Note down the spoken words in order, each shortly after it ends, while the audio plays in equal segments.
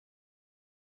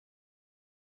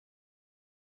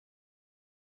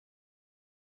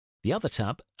The other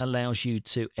tab allows you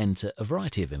to enter a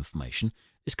variety of information.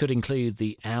 This could include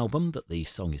the album that the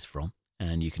song is from,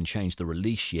 and you can change the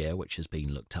release year, which has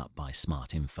been looked up by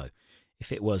Smart Info.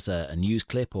 If it was a news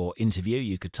clip or interview,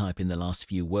 you could type in the last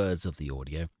few words of the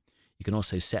audio. You can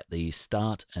also set the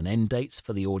start and end dates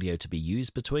for the audio to be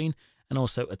used between, and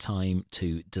also a time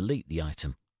to delete the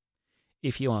item.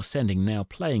 If you are sending now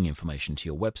playing information to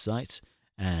your website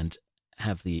and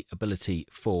have the ability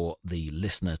for the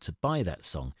listener to buy that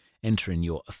song, entering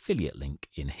your affiliate link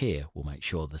in here will make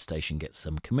sure the station gets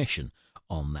some commission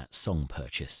on that song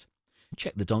purchase.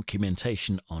 Check the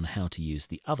documentation on how to use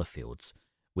the other fields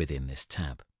within this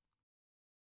tab.